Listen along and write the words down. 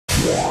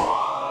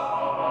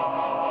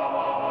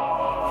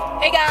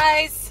Hey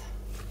guys,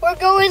 we're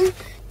going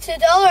to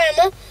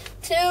Dollarama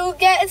to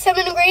get some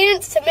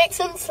ingredients to make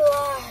some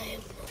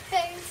slime.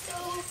 Okay, so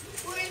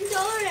we're in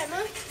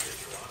Dollarama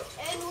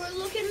and we're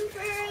looking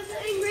for the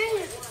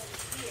ingredients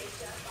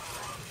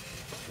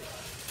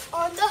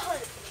on the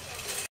hunt.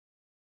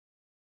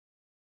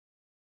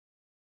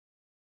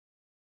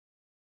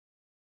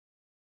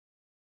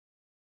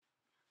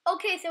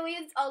 Okay, so we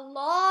used a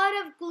lot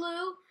of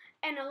glue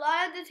and a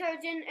lot of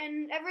detergent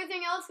and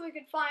everything else we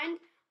could find,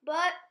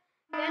 but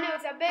then it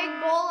was a big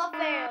bowl of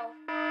fail.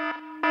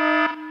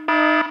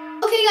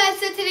 Okay guys,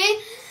 so today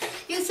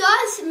you saw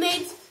us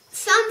made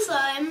some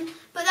slime,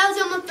 but that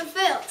was almost a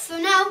fail. So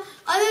now,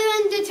 other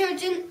than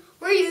detergent,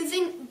 we're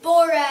using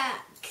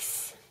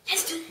borax.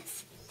 Let's do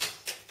this.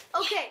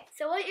 Okay,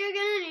 so what you're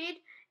gonna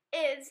need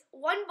is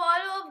 1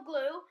 bottle of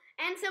glue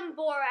and some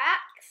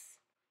borax,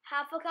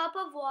 half a cup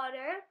of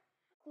water.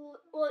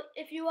 Well,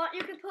 if you want,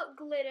 you could put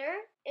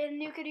glitter,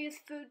 and you could use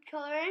food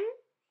coloring,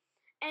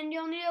 and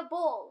you'll need a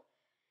bowl.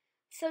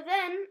 So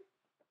then,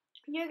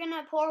 you're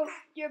gonna pour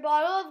your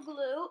bottle of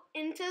glue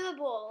into the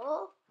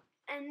bowl,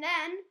 and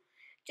then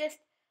just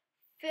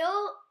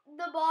fill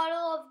the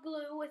bottle of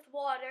glue with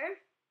water.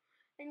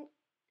 And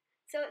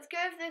so it's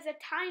good if there's a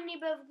tiny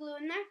bit of glue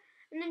in there,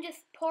 and then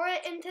just pour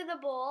it into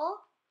the bowl,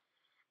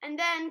 and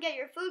then get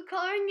your food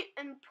coloring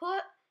and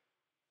put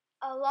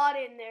a lot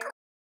in there.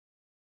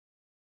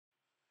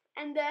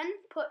 And then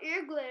put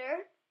your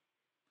glitter,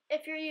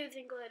 if you're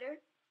using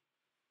glitter,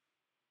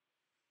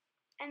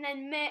 and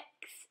then mix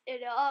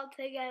it all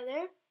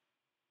together.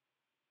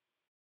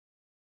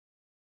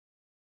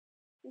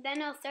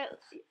 Then it'll start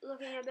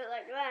looking a bit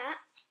like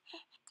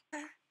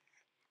that.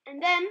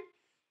 And then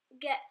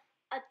get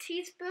a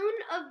teaspoon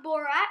of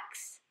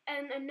borax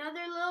and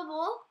another little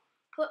bowl.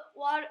 Put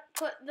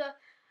the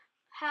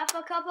half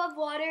a cup of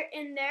water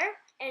in there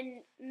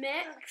and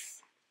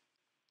mix.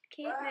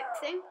 Keep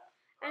mixing.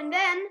 And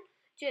then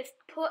just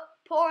pour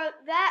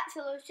that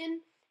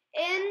solution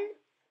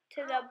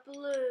into the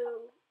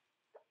blue.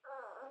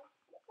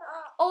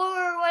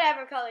 Or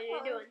whatever color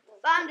you're doing.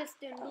 But I'm just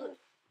doing blue.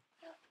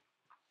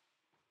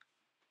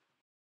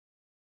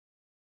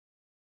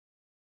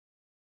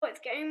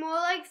 It's getting more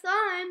like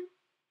slime.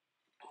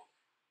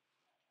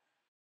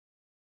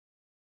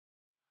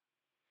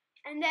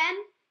 And then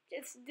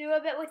just do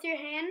a bit with your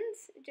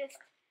hands. Just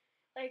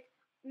like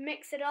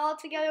mix it all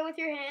together with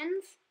your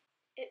hands.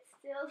 It's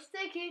still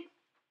sticky.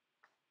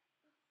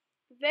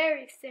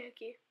 Very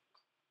sticky.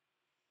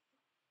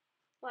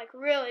 Like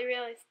really,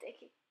 really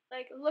sticky.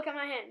 Like look at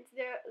my hands.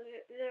 They're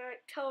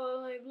like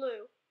totally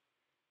blue.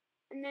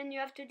 And then you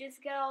have to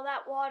just get all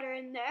that water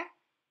in there.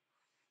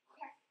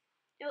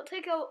 It'll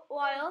take a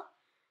while,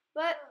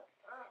 but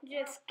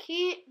just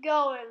keep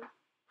going.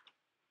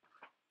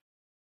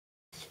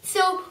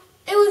 So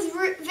it was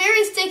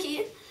very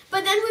sticky,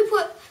 but then we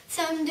put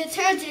some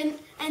detergent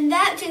and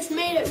that just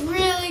made it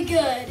really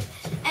good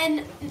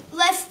and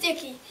less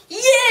sticky.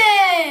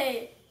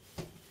 Yay!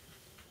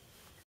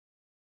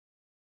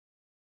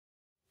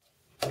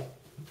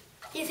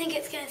 You think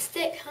it's gonna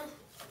stick, huh?